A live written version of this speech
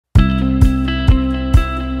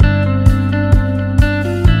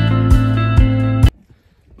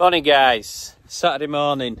Morning guys, Saturday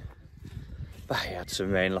morning. I had some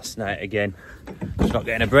rain last night again. Just not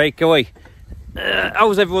getting a break, are we?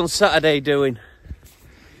 How's everyone's Saturday doing?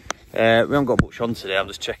 We haven't got much on today. I'm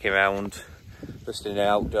just checking around, just in the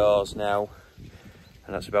outdoors now,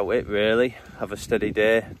 and that's about it really. Have a steady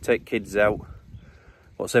day, take kids out.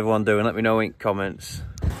 What's everyone doing? Let me know in comments.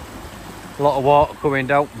 A lot of water coming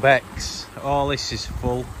down Becks. All this is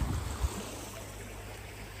full.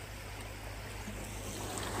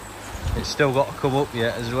 It's still got to come up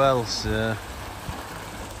yet as well, so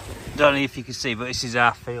don't know if you can see, but this is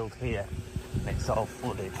our field here. It's all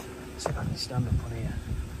flooded. See if I can stand up on here.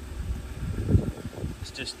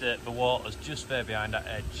 It's just the water's just there behind that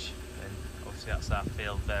edge, and obviously that's our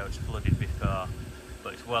field there, which flooded before,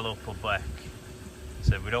 but it's well up a back.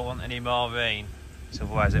 So we don't want any more rain, so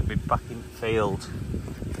otherwise it'll be back in the field.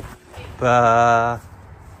 But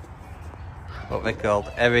what they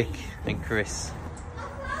called Eric and Chris.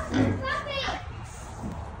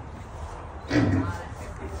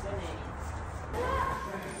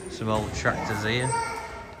 Some old tractors here.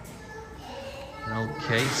 An old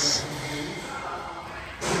case.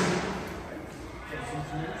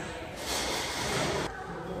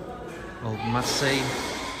 Old Massey.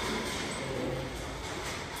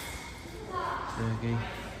 Fergie.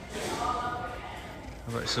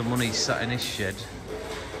 I bet some money sat in this shed.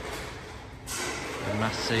 A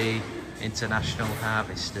Massey International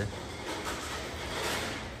Harvester.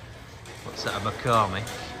 What's that, a McCormick?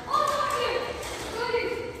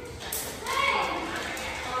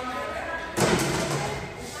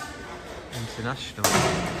 International.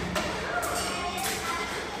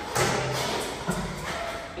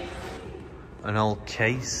 An old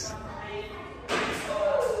case.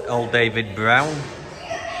 Old David Brown.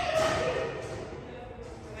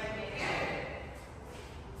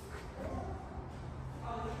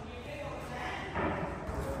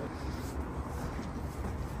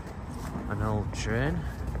 An old train.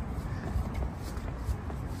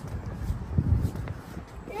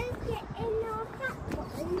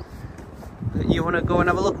 You want to go and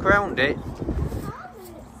have a look around it?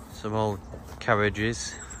 Some old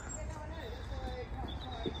carriages.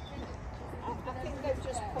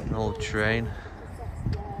 An old train.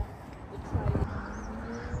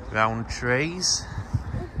 Round trees.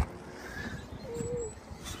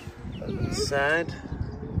 Inside.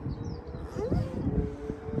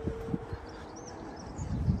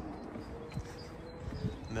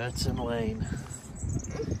 Murton Lane.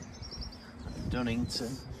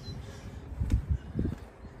 Dunnington.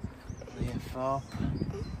 Thorpe.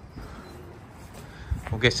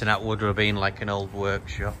 I'm guessing that would have been like an old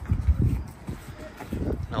workshop.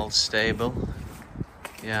 An old stable.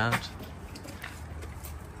 Yard.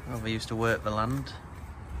 Well, they used to work the land.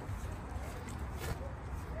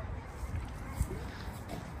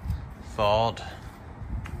 Ford.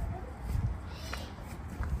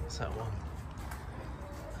 What's that one?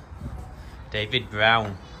 David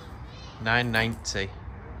Brown. $9.90.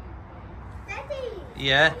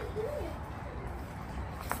 Yeah.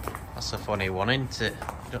 That's a funny one, isn't it?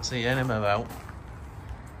 You don't see any about.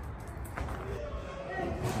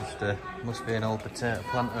 Must be an old potato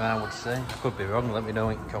planter, I would say. Could be wrong, let me know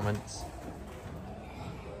in comments.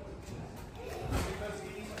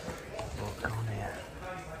 Look on here.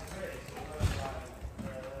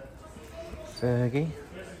 Fergie.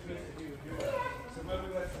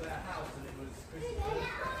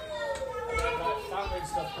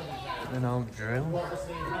 An old drill.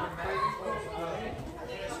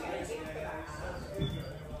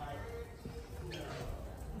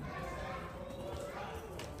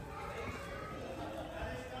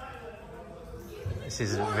 This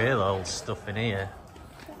is real old stuff in here.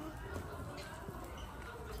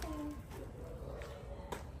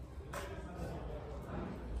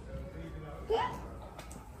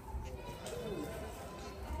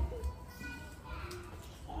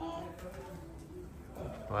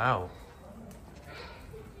 Wow.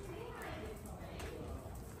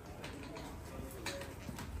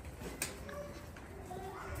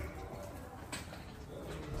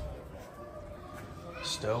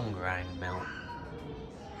 Stone grind mill.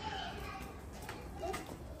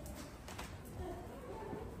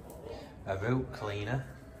 A root cleaner.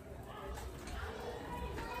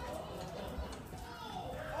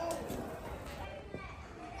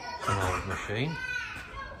 An old machine.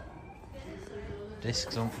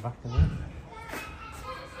 Discs on the back of it.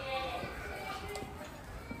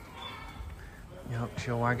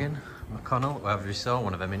 Yorkshire wagon. McConnell. Well, we saw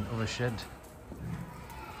one of them in other shed.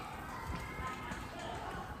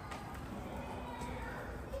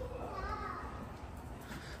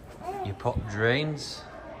 Your pop drains.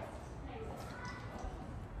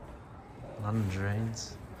 hand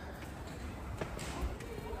drains.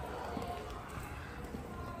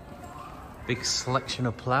 Big selection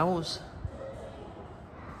of ploughs.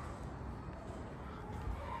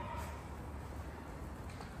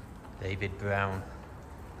 David Brown.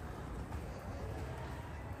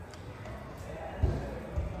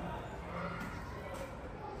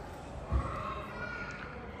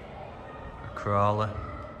 A crawler.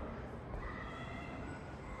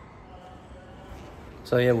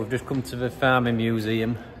 So yeah, we've just come to the farming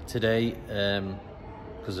museum today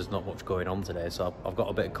because there's not much going on today, so I've got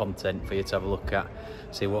a bit of content for you to have a look at,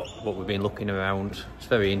 see what we've been looking around. It's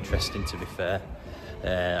very interesting, to be fair.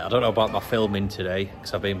 I don't know about my filming today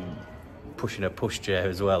because I've been pushing a pushchair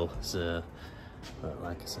as well, so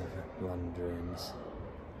like I said, land drains.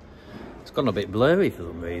 It's gone a bit blurry for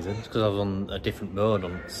some reason. It's because I was on a different mode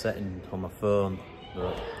on setting on my phone,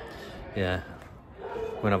 but yeah,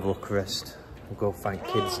 I'm gonna have a look rest. We'll go find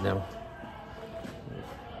kids now.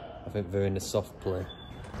 I think they're in the soft play.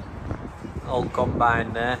 Old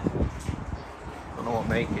combine there. Don't know what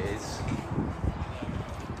make it is.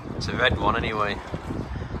 It's a red one anyway.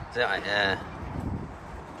 Is that right there?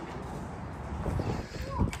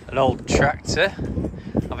 An old tractor.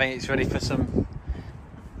 I think it's ready for some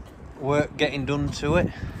work getting done to it.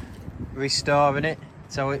 Restoring it.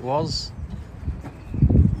 That's how it was.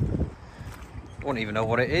 I don't even know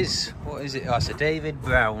what it is. What is it? Oh, it's a David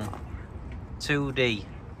Brown 2D.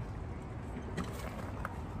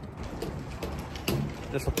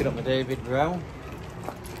 Just looking up my David Brown.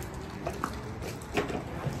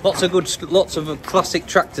 Lots of classic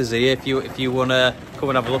tractors here. If you want to come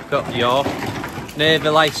and have a look up your near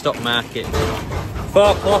the livestock market. 4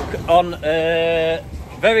 o'clock on a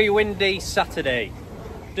very windy Saturday.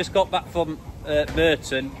 Just got back from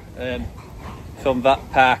Murton. From that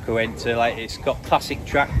park I went to. Like, it's got classic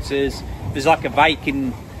tractors. There's like a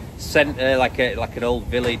Viking centre, like an old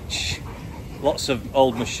village. Lots of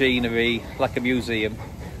old machinery, like a museum.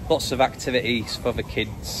 Lots of activities for the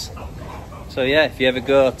kids. So yeah, if you ever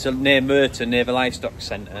go to near Murton, near the livestock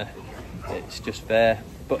centre, it's just there.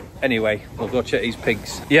 But anyway, we'll go check these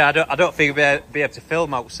pigs. Yeah, I don't think we'll be able to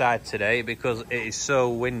film outside today because it is so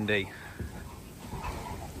windy.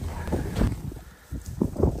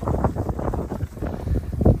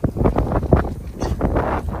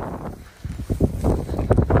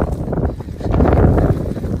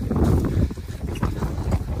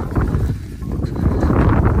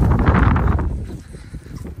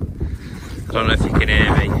 I don't know if you can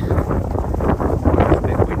hear me. It's a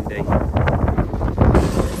bit windy.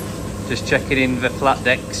 Just checking in the flat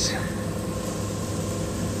decks.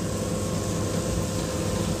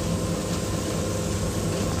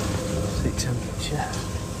 See temperature.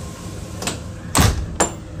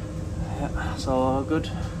 Yeah, that's all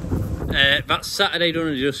good. That's Saturday done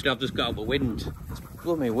and dusted. I've just got out the wind. It's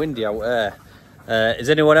blooming windy out there. Has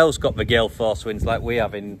anyone else got the gale force winds like we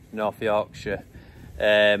have in North Yorkshire?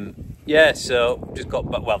 Yeah, so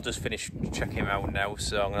just finished checking out now,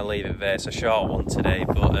 so I'm going to leave it there. It's a short one today,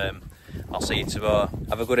 but I'll see you tomorrow.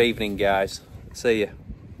 Have a good evening, guys. See you.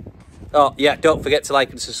 Oh yeah, don't forget to like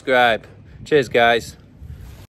and subscribe. Cheers, guys.